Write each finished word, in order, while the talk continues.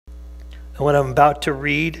And what I'm about to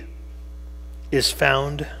read is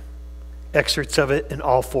found, excerpts of it, in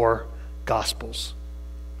all four Gospels.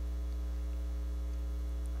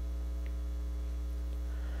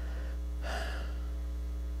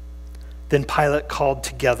 Then Pilate called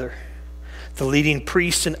together the leading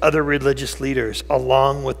priests and other religious leaders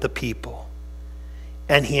along with the people,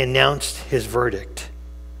 and he announced his verdict.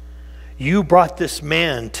 You brought this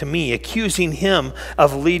man to me, accusing him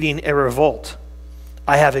of leading a revolt.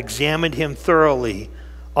 I have examined him thoroughly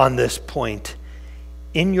on this point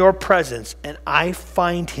in your presence, and I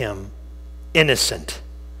find him innocent.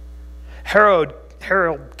 Herod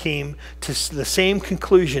came to the same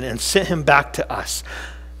conclusion and sent him back to us.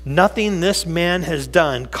 Nothing this man has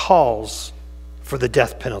done calls for the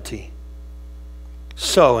death penalty.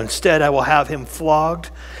 So instead, I will have him flogged,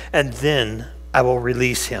 and then I will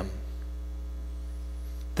release him.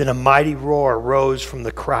 Then a mighty roar rose from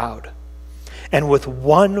the crowd, and with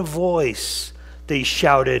one voice they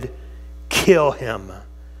shouted, "Kill him,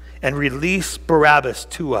 and release Barabbas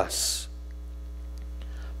to us."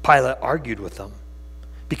 Pilate argued with them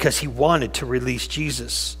because he wanted to release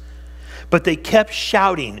Jesus. But they kept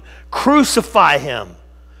shouting, "Crucify him!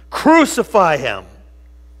 Crucify him!"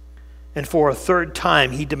 And for a third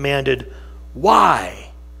time he demanded,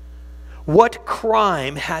 "Why? What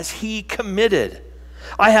crime has he committed?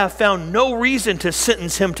 I have found no reason to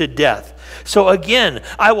sentence him to death. So again,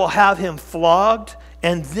 I will have him flogged,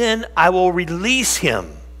 and then I will release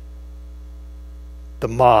him." The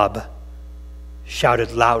mob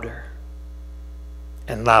shouted louder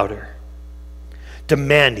and louder,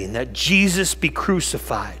 demanding that Jesus be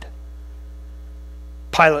crucified.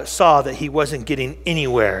 Pilate saw that he wasn't getting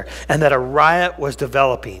anywhere and that a riot was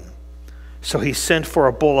developing. So he sent for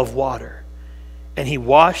a bowl of water, and he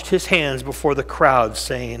washed his hands before the crowd,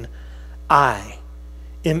 saying, "I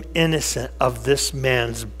am innocent of this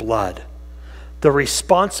man's blood. The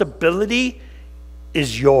responsibility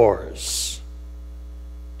is yours."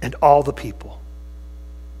 And all the people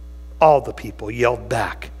yelled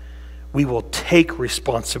back, "We will take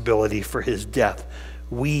responsibility for his death,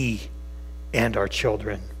 we and our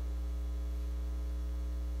children."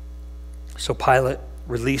 So Pilate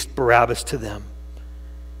released Barabbas to them,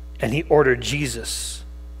 and he ordered Jesus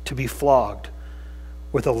to be flogged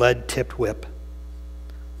with a lead-tipped whip,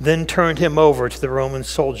 then turned him over to the Roman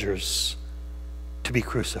soldiers to be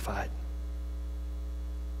crucified.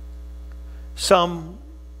 Some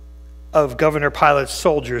of Governor Pilate's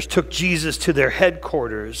soldiers took Jesus to their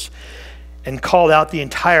headquarters and called out the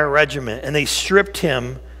entire regiment, and they stripped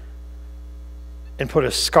him and put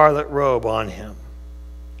a scarlet robe on him.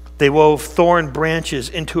 They wove thorn branches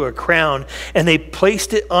into a crown, and they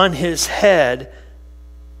placed it on his head,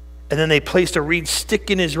 and then they placed a reed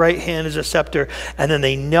stick in his right hand as a scepter, and then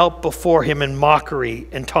they knelt before him in mockery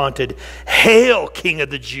and taunted, "Hail, King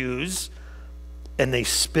of the Jews!" And they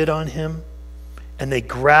spit on him, and they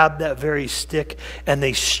grabbed that very stick, and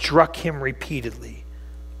they struck him repeatedly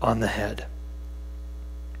on the head.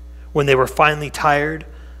 When they were finally tired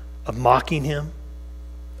of mocking him,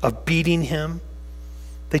 of beating him,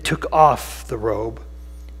 they took off the robe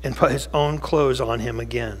and put his own clothes on him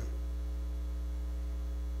again.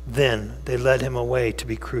 Then they led him away to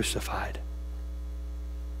be crucified.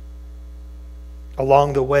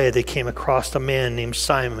 Along the way, they came across a man named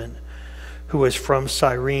Simon, who was from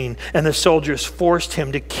Cyrene, and the soldiers forced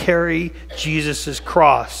him to carry Jesus'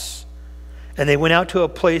 cross. And they went out to a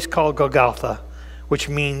place called Golgotha, which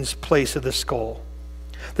means place of the skull.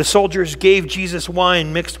 The soldiers gave Jesus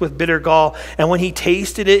wine mixed with bitter gall, and when he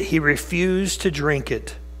tasted it, he refused to drink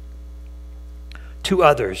it. Two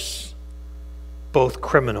others, both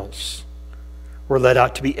criminals, were led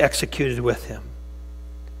out to be executed with him.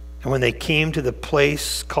 And when they came to the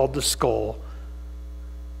place called the skull,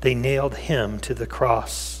 they nailed him to the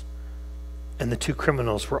cross, and the two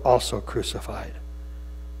criminals were also crucified,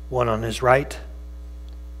 one on his right,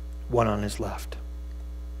 one on his left.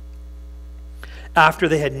 After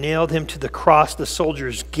they had nailed him to the cross, the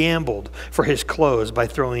soldiers gambled for his clothes by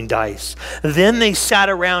throwing dice. Then they sat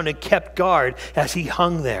around and kept guard as he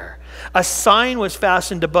hung there. A sign was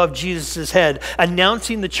fastened above Jesus' head,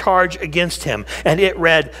 announcing the charge against him, and it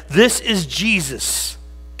read, "This is Jesus,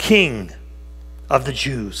 King of the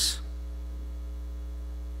Jews."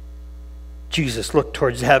 Jesus looked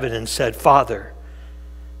towards heaven and said, "Father,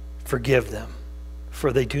 forgive them,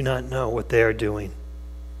 for they do not know what they are doing."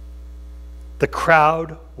 The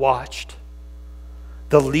crowd watched.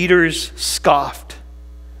 The leaders scoffed.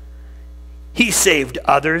 "He saved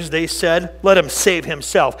others," they said. "Let him save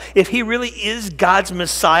himself. If he really is God's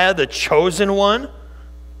Messiah, the chosen one."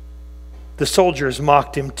 The soldiers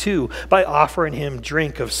mocked him too by offering him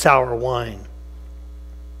drink of sour wine.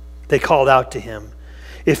 They called out to him,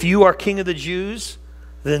 "If you are king of the Jews,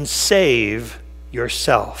 then save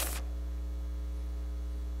yourself."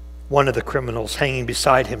 One of the criminals hanging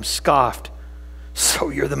beside him scoffed, "So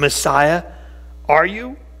you're the Messiah, are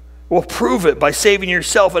you? Well, prove it by saving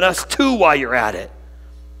yourself and us too while you're at it."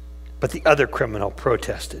 But the other criminal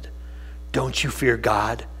protested, "Don't you fear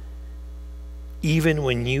God, even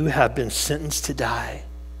when you have been sentenced to die?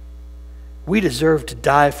 We deserve to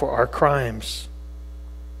die for our crimes,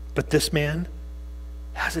 but this man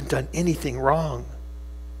hasn't done anything wrong."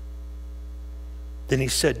 Then he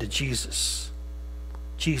said to Jesus,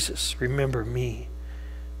 "Jesus, remember me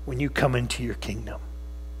when you come into your kingdom."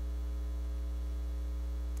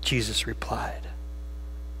 Jesus replied,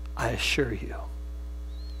 "I assure you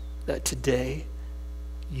that today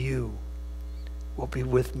you will be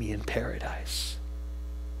with me in paradise."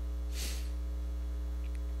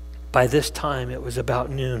 By this time it was about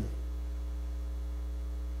noon,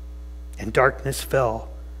 and darkness fell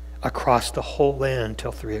across the whole land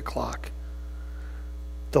till 3 o'clock.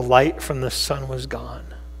 The light from the sun was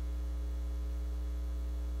gone,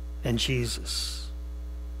 and Jesus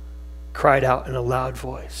cried out in a loud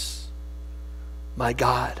voice, my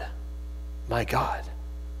God,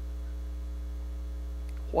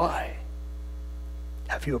 why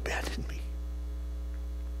have you abandoned me?"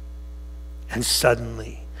 And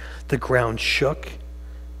suddenly the ground shook,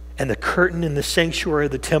 and the curtain in the sanctuary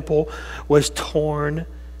of the temple was torn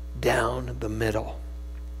down the middle.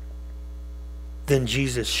 Then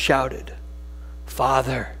Jesus shouted,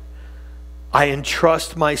 "Father, I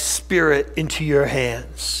entrust my spirit into your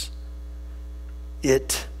hands.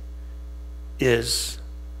 It is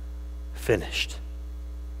finished."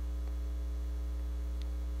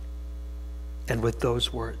 And with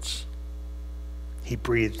those words, he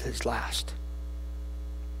breathed his last.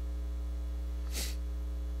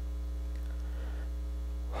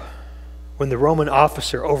 When the Roman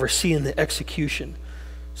officer overseeing the execution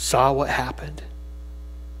saw what happened,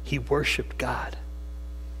 he worshiped God.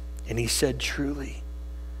 And he said, "Truly,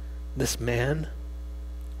 this man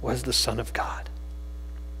was the Son of God."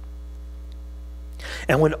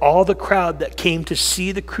 And when all the crowd that came to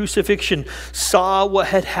see the crucifixion saw what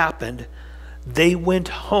had happened, they went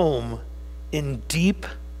home in deep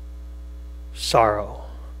sorrow.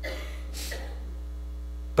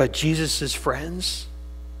 But Jesus' friends,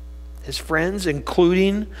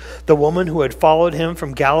 including the woman who had followed him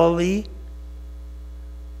from Galilee,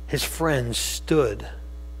 his friends stood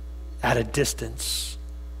at a distance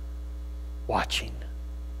watching.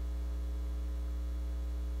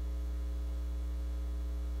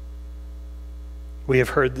 We have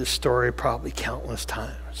heard this story probably countless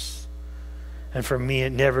times. And for me,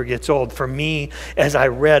 it never gets old. For me, as I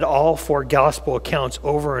read all 4 gospel accounts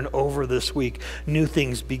over and over this week, new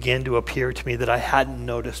things began to appear to me that I hadn't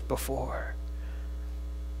noticed before.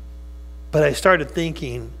 But I started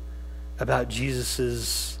thinking about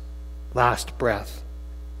Jesus' last breath.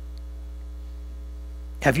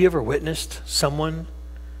 Have you ever witnessed someone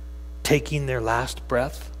taking their last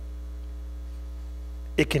breath?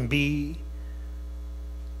 It can be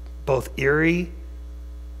both eerie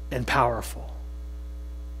and powerful.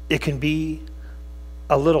 It can be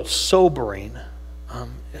a little sobering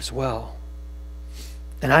as well.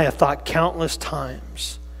 And I have thought countless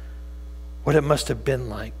times what it must have been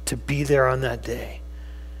like to be there on that day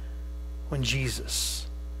when Jesus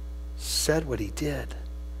said what he did,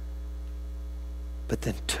 but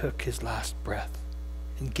then took his last breath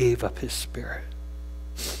and gave up his spirit.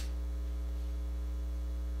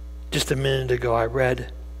 Just a minute ago, I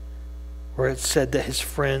read where it said that his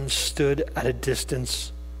friends stood at a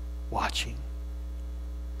distance watching.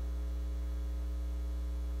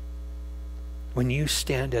 When you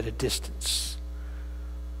stand at a distance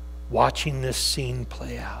watching this scene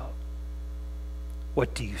play out,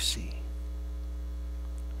 what do you see?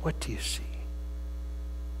 What do you see?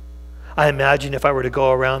 I imagine if I were to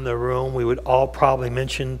go around the room, we would all probably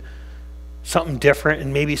mention something different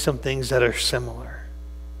and maybe some things that are similar.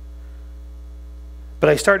 But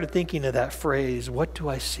I started thinking of that phrase, what do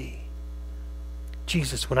I see?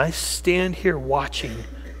 Jesus, when I stand here watching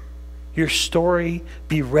your story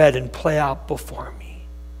be read and play out before me,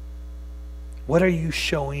 what are you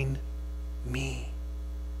showing me?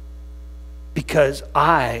 Because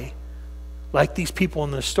I, like these people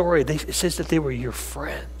in the story, it says that they were your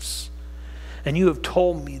friends. And you have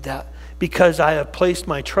told me that because I have placed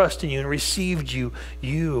my trust in you and received you,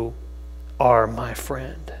 you are my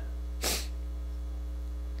friend.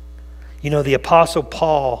 You know, the Apostle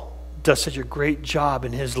Paul does such a great job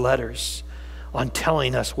in his letters on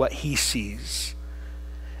telling us what he sees.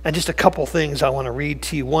 And just a couple things I want to read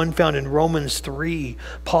to you. One found in Romans 3.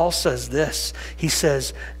 Paul says this. He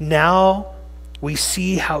says, now we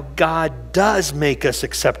see how God does make us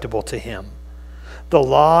acceptable to him. The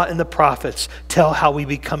law and the prophets tell how we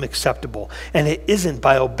become acceptable. And it isn't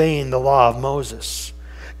by obeying the law of Moses.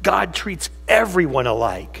 God treats everyone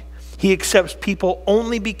alike. He accepts people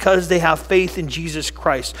only because they have faith in Jesus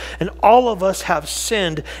Christ. And all of us have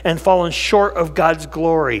sinned and fallen short of God's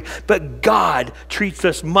glory. But God treats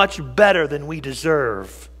us much better than we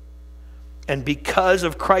deserve. And because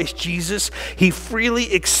of Christ Jesus, he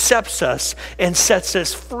freely accepts us and sets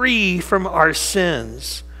us free from our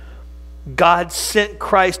sins. God sent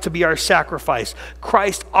Christ to be our sacrifice.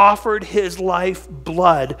 Christ offered his life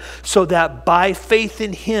blood so that by faith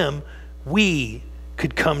in him, we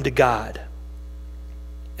could come to God.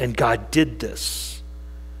 And God did this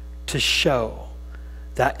to show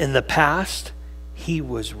that in the past, he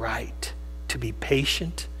was right to be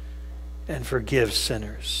patient and forgive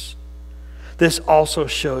sinners. This also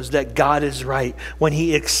shows that God is right when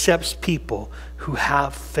he accepts people who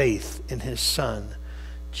have faith in his Son,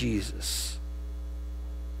 Jesus.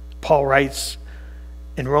 Paul writes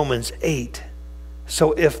in Romans 8,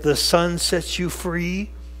 so if the Son sets you free,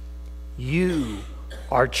 you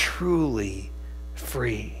are truly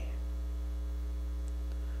free.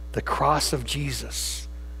 The cross of Jesus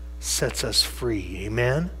sets us free.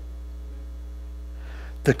 Amen?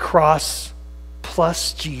 The cross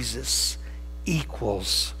plus Jesus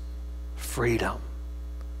equals freedom.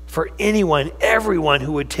 For anyone, everyone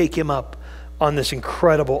who would take him up on this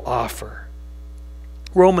incredible offer.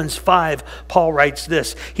 Romans 5, Paul writes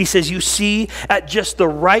this. He says, you see, at just the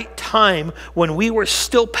right time, when we were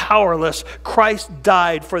still powerless, Christ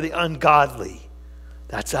died for the ungodly.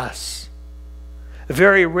 That's us.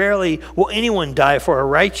 Very rarely will anyone die for a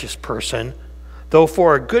righteous person, though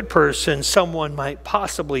for a good person, someone might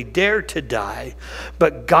possibly dare to die.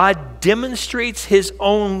 But God demonstrates his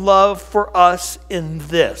own love for us in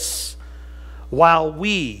this. While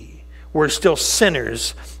we were still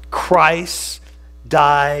sinners, Christ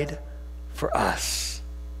died for us.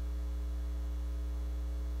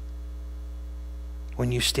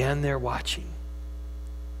 When you stand there watching,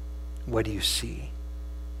 what do you see?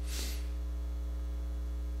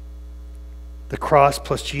 The cross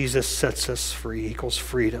plus Jesus sets us free equals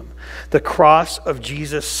freedom. The cross of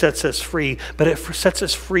Jesus sets us free, but it sets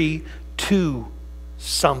us free to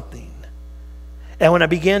something. And when I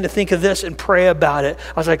began to think of this and pray about it,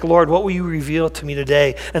 I was like, Lord, what will you reveal to me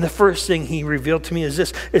today? And the first thing he revealed to me is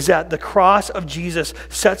this, is that the cross of Jesus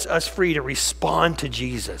sets us free to respond to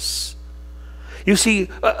Jesus. You see,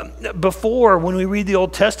 before, when we read the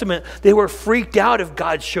Old Testament, they were freaked out if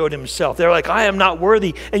God showed himself. They're like, I am not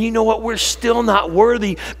worthy. And you know what? We're still not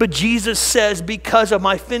worthy. But Jesus says, because of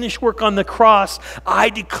my finished work on the cross, I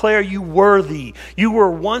declare you worthy. You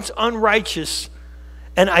were once unrighteous,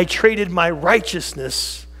 and I traded my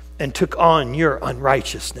righteousness and took on your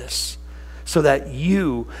unrighteousness so that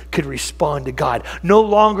you could respond to God. No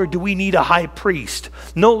longer do we need a high priest.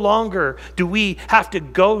 No longer do we have to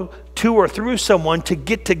go to or through someone to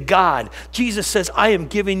get to God. Jesus says, I am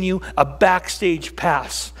giving you a backstage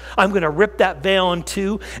pass. I'm going to rip that veil in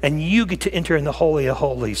two, and you get to enter in the Holy of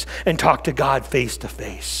Holies and talk to God face to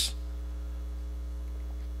face.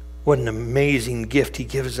 What an amazing gift he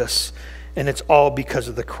gives us. And it's all because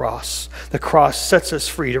of the cross. The cross sets us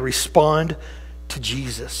free to respond to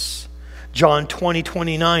Jesus. John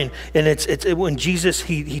 20:29, and it's when Jesus,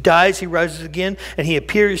 he dies, he rises again, and he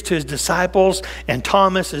appears to his disciples, and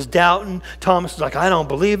Thomas is doubting. Thomas is like, I don't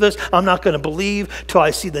believe this. I'm not going to believe till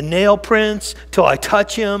I see the nail prints, till I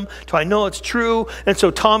touch him, till I know it's true. And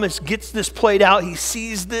so Thomas gets this played out. He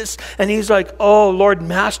sees this, and he's like, oh, Lord,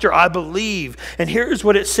 Master, I believe. And here's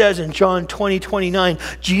what it says in John 20:29.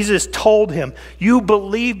 Jesus told him, you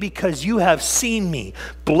believe because you have seen me.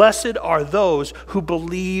 Blessed are those who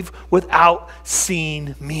believe without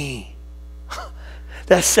seeing me.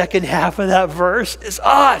 That second half of that verse is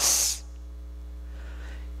us.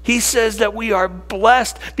 He says that we are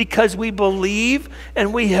blessed because we believe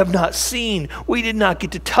and we have not seen. We did not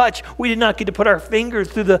get to touch. We did not get to put our fingers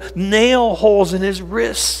through the nail holes in his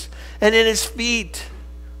wrists and in his feet.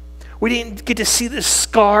 We didn't get to see the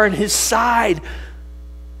scar in his side.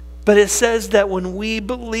 But it says that when we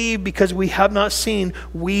believe because we have not seen,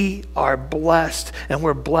 we are blessed, and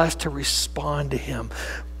we're blessed to respond to him.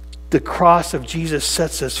 The cross of Jesus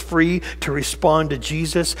sets us free to respond to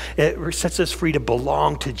Jesus. It sets us free to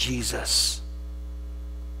belong to Jesus.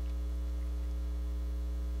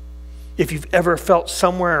 If you've ever felt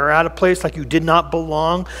somewhere or out of place like you did not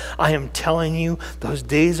belong, I am telling you, those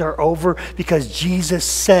days are over, because Jesus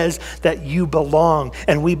says that you belong,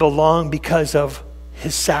 and we belong because of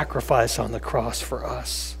his sacrifice on the cross for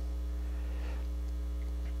us.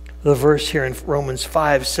 The verse here in Romans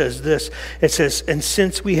 5 says this. It says, "And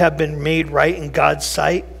since we have been made right in God's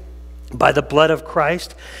sight by the blood of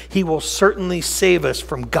Christ, he will certainly save us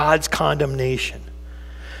from God's condemnation.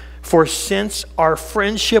 For since our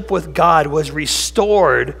friendship with God was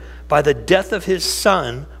restored by the death of his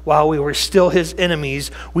Son while we were still his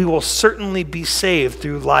enemies, we will certainly be saved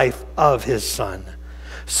through life of his Son.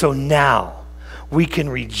 So now we can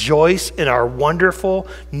rejoice in our wonderful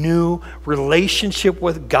new relationship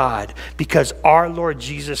with God because our Lord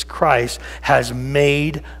Jesus Christ has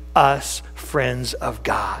made us friends of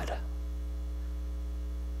God."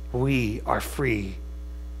 We are free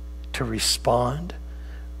to respond.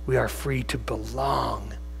 We are free to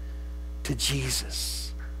belong to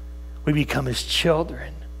Jesus. We become his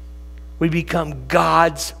children. We become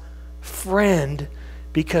God's friend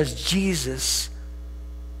because Jesus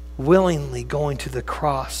willingly going to the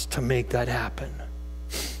cross to make that happen.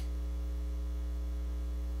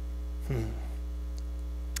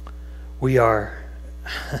 We are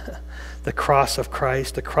the cross of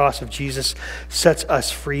Christ, the cross of Jesus sets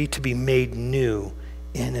us free to be made new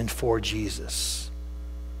in and for Jesus.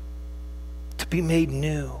 To be made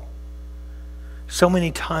new. So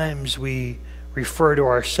many times we refer to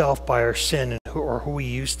ourselves by our sin or who we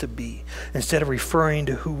used to be instead of referring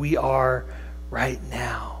to who we are right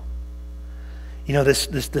now. You know, this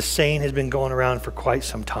saying has been going around for quite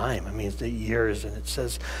some time. I mean, it's years, and it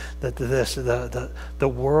says that the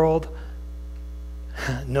world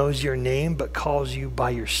knows your name but calls you by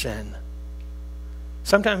your sin.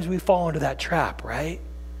 Sometimes we fall into that trap, right?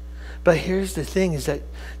 But here's the thing, is that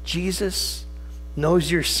Jesus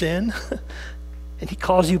knows your sin and he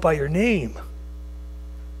calls you by your name.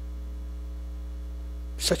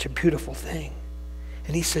 Such a beautiful thing.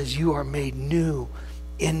 And he says, you are made new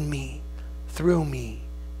in me, through me,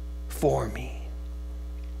 for me.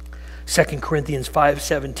 2 Corinthians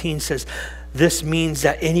 5:17 says, this means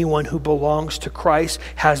that anyone who belongs to Christ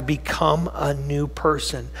has become a new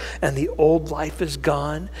person, and the old life is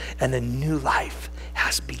gone and the new life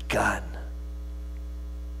has begun.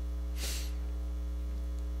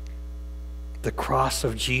 The cross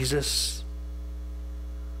of Jesus,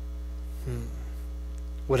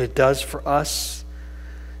 what it does for us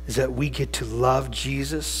is that we get to love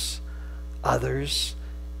Jesus, others,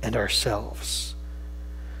 and ourselves.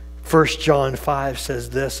 1 John 5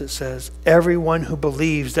 says this, it says, everyone who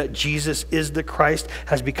believes that Jesus is the Christ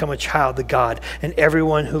has become a child of God, and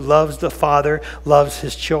everyone who loves the Father loves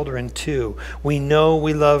his children too. We know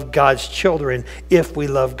we love God's children if we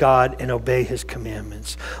love God and obey his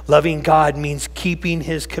commandments. Loving God means keeping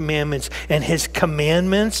his commandments, and his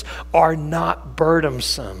commandments are not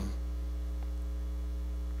burdensome.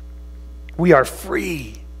 We are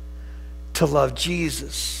free to love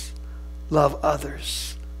Jesus, love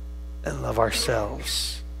others, and love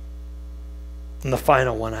ourselves. And the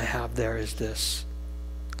final one I have there is this,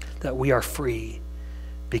 that we are free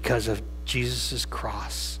because of Jesus'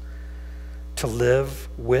 cross to live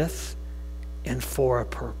with and for a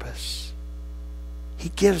purpose. He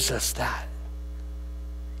gives us that.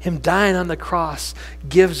 Him dying on the cross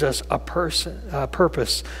gives us a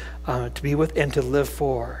purpose to be with and to live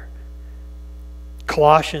for.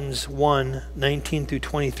 Colossians 1:19 through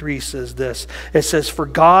 23 says this. It says, for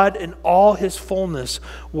God in all his fullness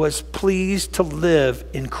was pleased to live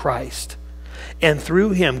in Christ. And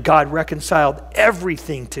through him, God reconciled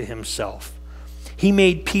everything to himself. He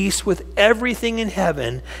made peace with everything in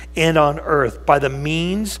heaven and on earth by the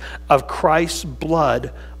means of Christ's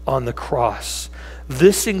blood on the cross.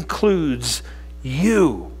 This includes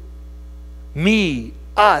you, me,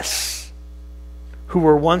 us, who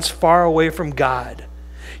were once far away from God.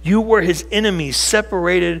 You were his enemies,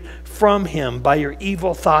 separated from him by your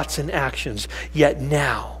evil thoughts and actions. Yet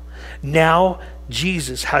now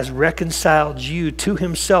Jesus has reconciled you to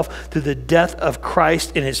himself through the death of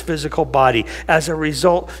Christ in his physical body. As a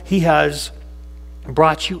result, he has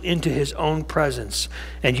brought you into his own presence,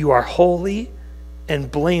 and you are holy and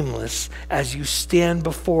blameless as you stand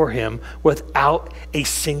before him without a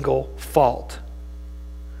single fault.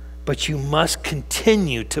 But you must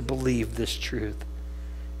continue to believe this truth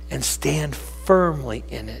and stand firmly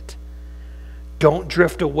in it. Don't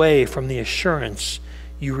drift away from the assurance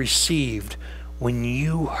you received when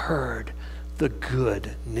you heard the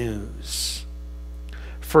good news.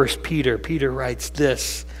 1 Peter writes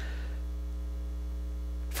this,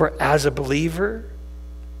 for as a believer,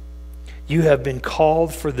 You have been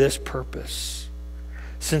called for this purpose,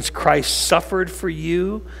 since Christ suffered for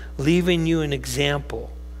you, leaving you an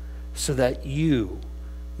example so that you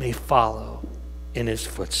may follow in his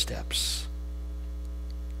footsteps.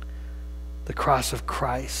 The cross of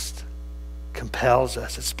Christ compels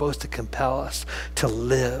us. It's supposed to compel us to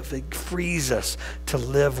live. It frees us to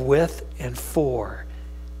live with and for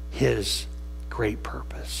his great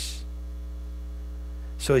purpose.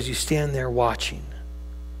 So as you stand there watching,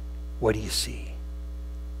 what do you see?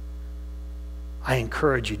 I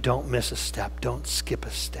encourage you, don't miss a step. Don't skip a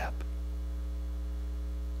step.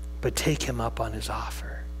 But take him up on his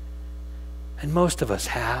offer. And most of us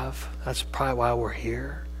have. That's probably why we're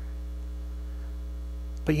here.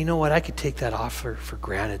 But you know what? I could take that offer for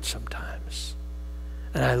granted sometimes.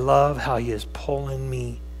 And I love how he is pulling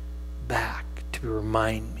me back to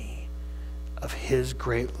remind me of his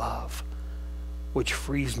great love, which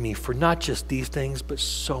frees me for not just these things, but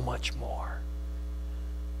so much more.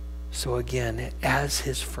 So again, as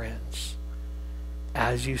his friends,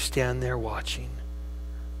 as you stand there watching,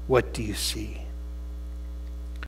 what do you see?